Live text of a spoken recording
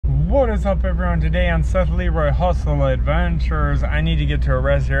What is up, everyone? Today on Seth Leroy Hustle Adventures, I need to get to a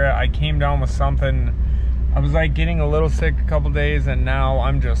rest area. I came down with something. I was like getting a little sick a couple days, and now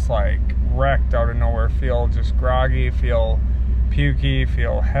I'm just like wrecked out of nowhere. Feel just groggy, feel pukey,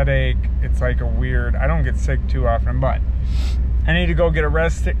 feel headache. It's like a weird, I don't get sick too often, but I need to go get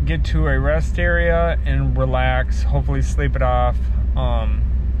to a rest area and relax, hopefully sleep it off,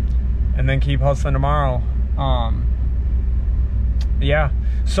 and then keep hustling tomorrow. Yeah,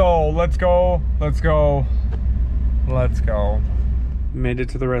 so let's go. Made it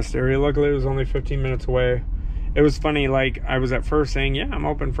to the rest area. Luckily it was only 15 minutes away. It was funny, like I was at first saying, yeah, I'm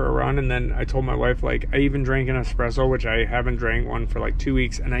open for a run, and then I told my wife, like, I even drank an espresso, which I haven't drank one for like 2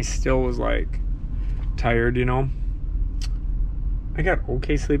 weeks, and I still was like tired, you know. I got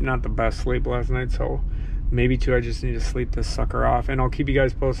okay sleep, not the best sleep last night, so maybe too I just need to sleep this sucker off, and I'll keep you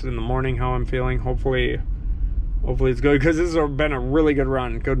guys posted in the morning how I'm feeling. Hopefully it's good, because this has been a really good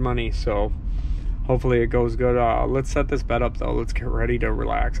run, good money, so hopefully it goes good. Let's set this bed up though. Let's get ready to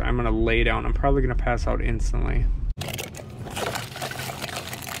relax. I'm gonna lay down. I'm probably gonna pass out instantly.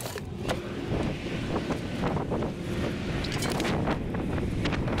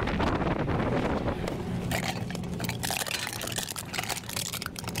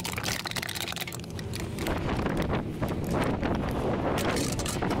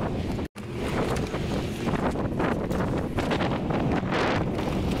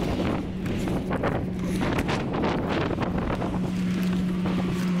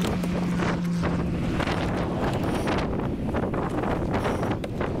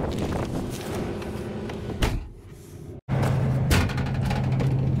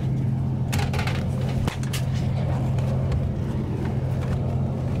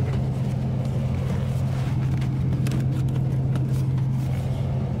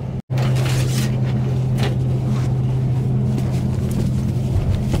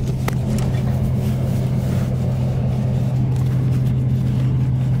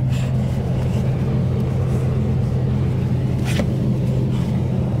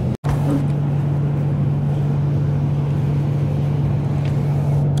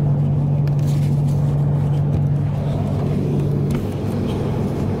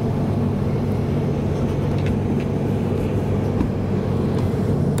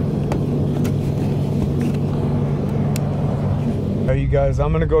 You guys,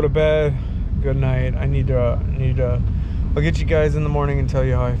 I'm gonna go to bed. Good night. I'll get you guys in the morning and tell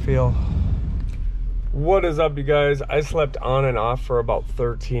you how I feel. What is up, you guys? I slept on and off for about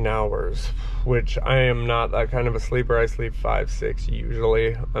 13 hours, which I am not that kind of a sleeper. I sleep 5-6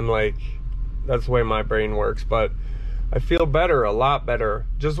 usually. I'm like, that's the way my brain works, but I feel better, a lot better.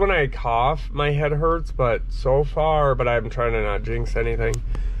 Just when I cough, my head hurts, but so far, but I'm trying to not jinx anything.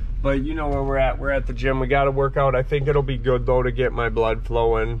 But you know where we're at. We're at the gym. We got to work out. I think it'll be good, though, to get my blood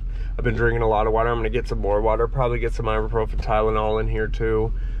flowing. I've been drinking a lot of water. I'm going to get some more water. Probably get some ibuprofen, Tylenol in here,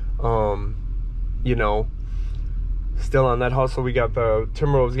 too. You know, still on that hustle. We got the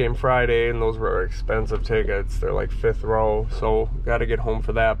Timberwolves game Friday, and those were expensive tickets. They're like 5th row, so got to get home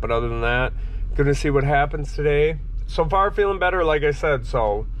for that. But other than that, going to see what happens today. So far, feeling better, like I said,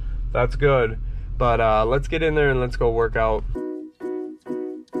 so that's good. But let's get in there and let's go work out.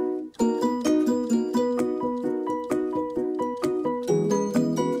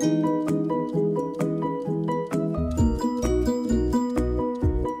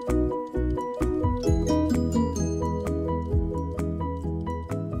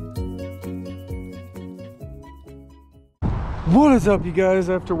 What is up, you guys?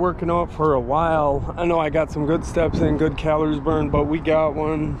 After working out for a while, I know I got some good steps in, good calories burned, but we got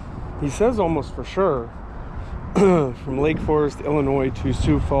one, he says almost for sure, from Lake Forest, Illinois to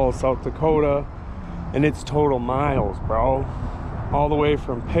Sioux Falls, South Dakota, and it's total miles, bro, all the way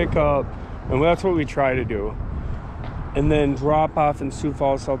from pickup, and that's what we try to do, and then drop off in Sioux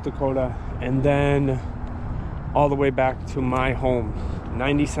Falls, South Dakota, and then all the way back to my home.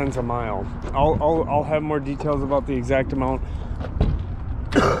 90 cents a mile. I'll have more details about the exact amount.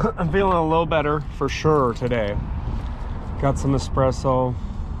 I'm feeling a little better for sure today. Got some espresso.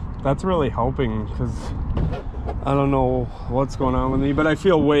 That's really helping, because I don't know what's going on with me, but I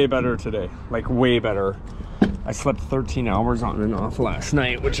feel way better today, like way better. I slept 13 hours on and off last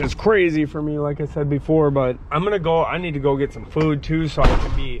night, which is crazy for me, like I said before, but I'm gonna go. I need to go get some food too, so I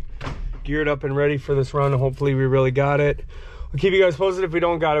can be geared up and ready for this run. Hopefully we really got it. I'll keep you guys posted. If we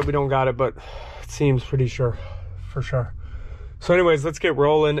don't got it, we don't got it, but it seems pretty sure, for sure. So anyways, let's get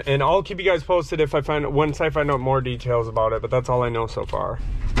rolling, and I'll keep you guys posted if once I find out more details about it, but that's all I know so far.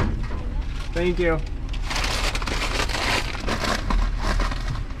 Thank you.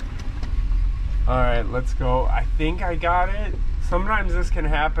 All right, let's go. I think I got it. sometimes this can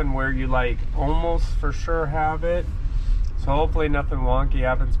happen where you like almost for sure have it. So hopefully nothing wonky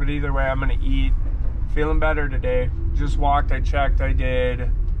happens. But either way, I'm gonna eat. Feeling better today. Just walked, I checked, I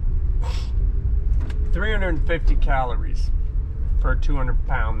did 350 calories for a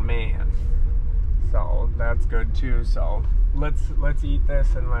 200-pound man. So that's good too. So let's eat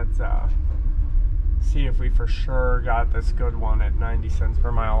this and let's see if we for sure got this good one at 90 cents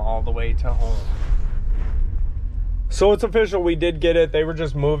per mile all the way to home. So it's official, we did get it. They were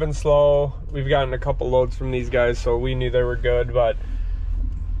just moving slow. We've gotten a couple loads from these guys, so we knew they were good, but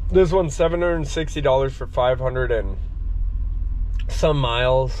this one's $760 for 500 and some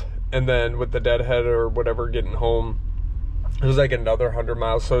miles, and then with the deadhead or whatever getting home, it was like another 100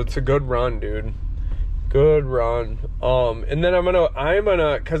 miles. So it's a good run, dude. Good run. And then I'm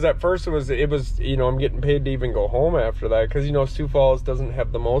gonna, cause at first it was, you know, I'm getting paid to even go home after that. Cause you know, Sioux Falls doesn't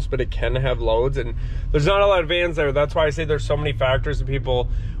have the most, but it can have loads, and there's not a lot of vans there. That's why I say there's so many factors to people.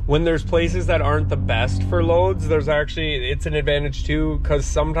 When there's places that aren't the best for loads, there's actually, it's an advantage too. Cause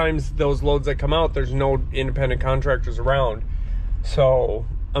sometimes those loads that come out, there's no independent contractors around. So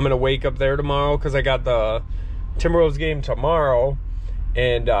I'm gonna wake up there tomorrow, cause I got the Timberwolves game tomorrow,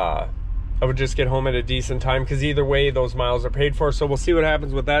 and I would just get home at a decent time, because either way those miles are paid for. So we'll see what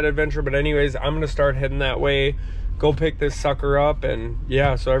happens with that adventure. But anyways, I'm gonna start heading that way, go pick this sucker up, and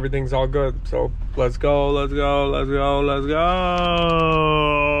yeah, so everything's all good. So let's go.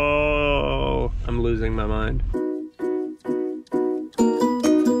 I'm losing my mind.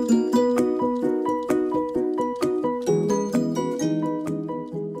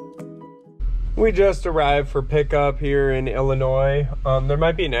 We just arrived for pickup here in Illinois. There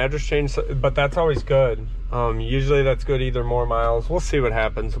might be an address change, but that's always good. Usually that's good, either more miles. We'll see what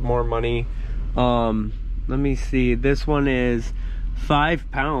happens, more money. Let me see. This one is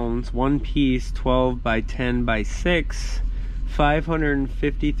 5 pounds, one piece, 12 by 10 by 6,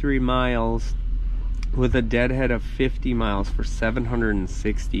 553 miles with a deadhead of 50 miles for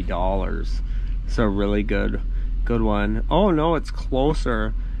 $760. So really good one. Oh no, it's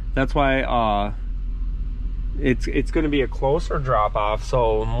closer. That's why it's going to be a closer drop off,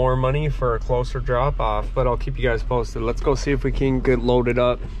 so more money for a closer drop off. But I'll keep you guys posted. Let's go see if we can get loaded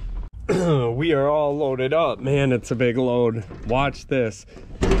up. We are all loaded up, man. It's a big load. Watch this,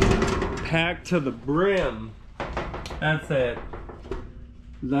 packed to the brim. That's it.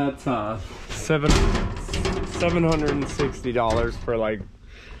 That's $760 for, like,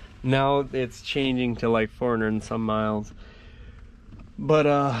 now it's changing to like 400 and some miles. But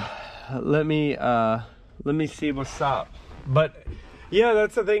let me see what's up. But yeah,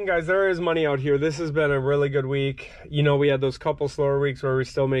 that's the thing, guys. There is money out here. This has been a really good week. You know, we had those couple slower weeks where we're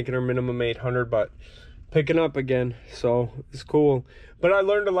still making our minimum 800, but picking up again, so it's cool. But I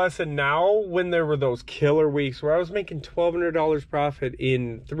learned a lesson now. When there were those killer weeks where I was making $1,200 profit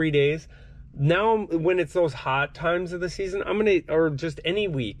in 3 days, now when it's those hot times of the season, or just any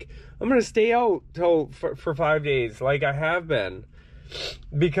week, I'm gonna stay out for 5 days, like I have been.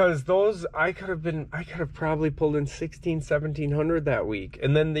 Because those, I could have probably pulled in 1,700 that week.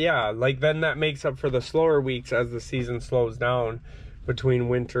 And then, yeah, like then that makes up for the slower weeks as the season slows down between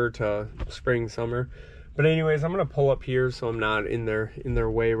winter to spring, summer. But anyways, I'm going to pull up here so I'm not in their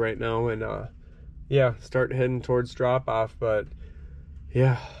way right now, and yeah, start heading towards drop off. But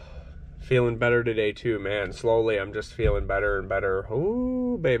yeah, feeling better today too, man. Slowly I'm just feeling better and better.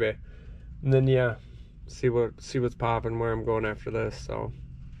 Ooh, baby. And then yeah, see what's popping, where I'm going after this. So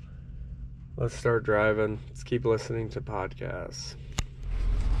let's start driving. Let's keep listening to podcasts.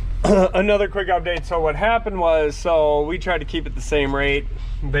 Another quick update. So what happened was, so we tried to keep it the same rate.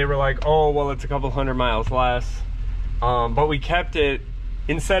 They were like, oh well, it's a couple 100 miles less, but we kept it.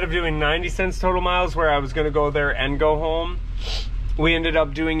 Instead of doing 90 cents total miles where I was going to go there and go home, we ended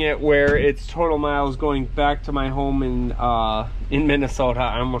up doing it where it's total miles going back to my home in Minnesota.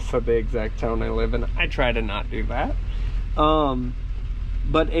 I almost said the exact town I live in. I try to not do that.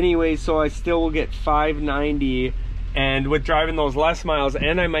 But anyway, so I still will get $5.90, and with driving those less miles,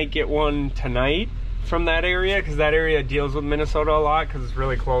 and I might get one tonight from that area, because that area deals with Minnesota a lot because it's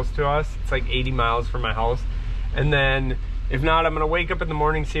really close to us. It's like 80 miles from my house. And then if not, I'm gonna wake up in the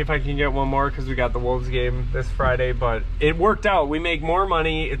morning, see if I can get one more, because we got the Wolves game this Friday. But it worked out. We make more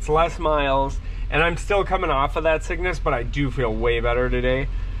money, it's less miles, and I'm still coming off of that sickness, but I do feel way better today.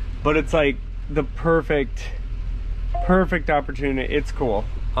 But it's like the perfect opportunity. It's cool.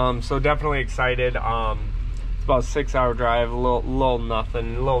 So definitely excited. It's about a 6-hour drive, a little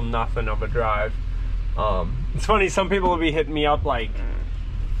nothing of a drive. It's funny, some people will be hitting me up like,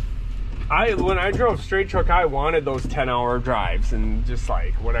 when I drove straight truck, I wanted those 10-hour drives and just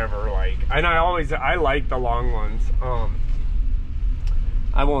like whatever, like, and I like the long ones.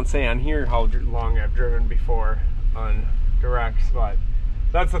 I won't say on here how long I've driven before on directs, but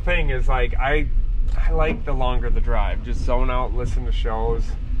that's the thing is like I like the longer the drive. Just zone out, listen to shows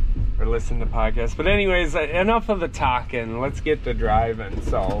or listen to podcasts. But anyways, enough of the talking. Let's get to driving.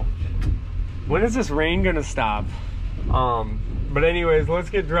 So when is this rain gonna stop? But anyways, let's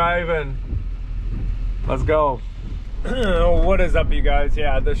get driving. Let's go. What is up, you guys?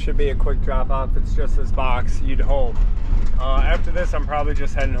 Yeah, this should be a quick drop off. It's just this box, you'd hope. After this, I'm probably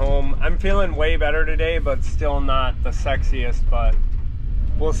just heading home. I'm feeling way better today, but still not the sexiest, but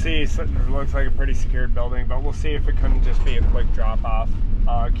we'll see. So it looks like a pretty secured building, but we'll see if it couldn't just be a quick drop off.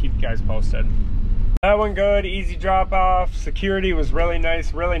 Keep you guys posted. That went good, easy drop off. Security was really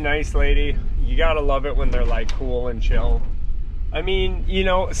nice lady. You gotta love it when they're like cool and chill. I mean, you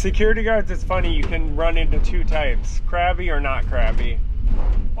know, security guards, it's funny, you can run into two types, crabby or not crabby.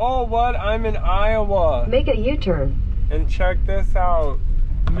 Oh, what? I'm in Iowa. Make a U-turn. And check this out,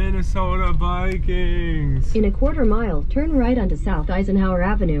 Minnesota Vikings. In a quarter mile, turn right onto South Eisenhower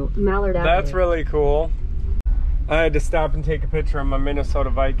Avenue, Mallard Avenue. That's really cool. I had to stop and take a picture of my Minnesota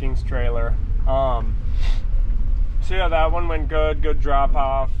Vikings trailer. So yeah, that one went good drop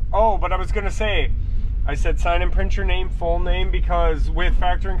off. Oh, but I was gonna say, I said sign and print your name, full name, because with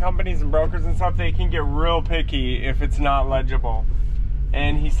factoring companies and brokers and stuff, they can get real picky if it's not legible.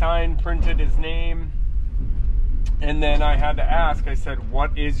 And he signed, printed his name, and then I had to ask, I said,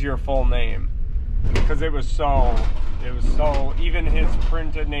 what is your full name? Because it was so, even his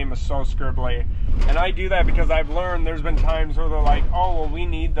printed name was so scribbly. And I do that because I've learned there's been times where they're like, oh, well, we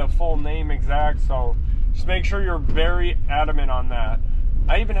need the full name exact, so just make sure you're very adamant on that.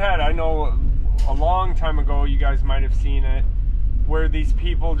 I know a long time ago, you guys might have seen it, where these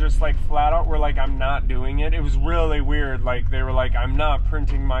people just like flat out were like, I'm not doing it. It was really weird. Like they were like, I'm not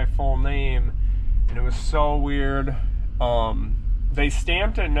printing my full name. And it was so weird. They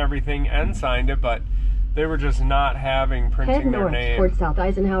stamped it and everything and signed it, but they were just not having printing their name. Toward South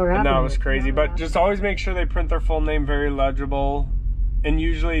Eisenhower Avenue. And that was crazy. But just always make sure they print their full name very legible. And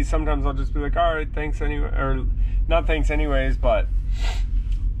usually sometimes I'll just be like, all right, thanks anyway, or not thanks anyways, but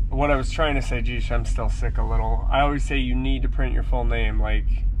what I was trying to say, geez, I'm still sick a little. I always say you need to print your full name, like,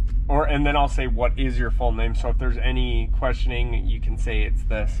 and then I'll say, what is your full name? So if there's any questioning, you can say it's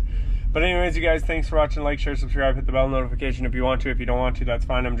this. But anyways, you guys, thanks for watching. Like, share, subscribe, hit the bell notification if you want to. If you don't want to, that's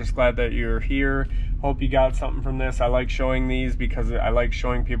fine. I'm just glad that you're here. Hope you got something from this. I like showing these because I like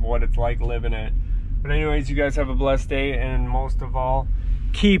showing people what it's like living it. But anyways, you guys have a blessed day, and most of all,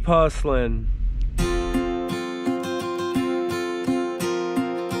 keep hustling.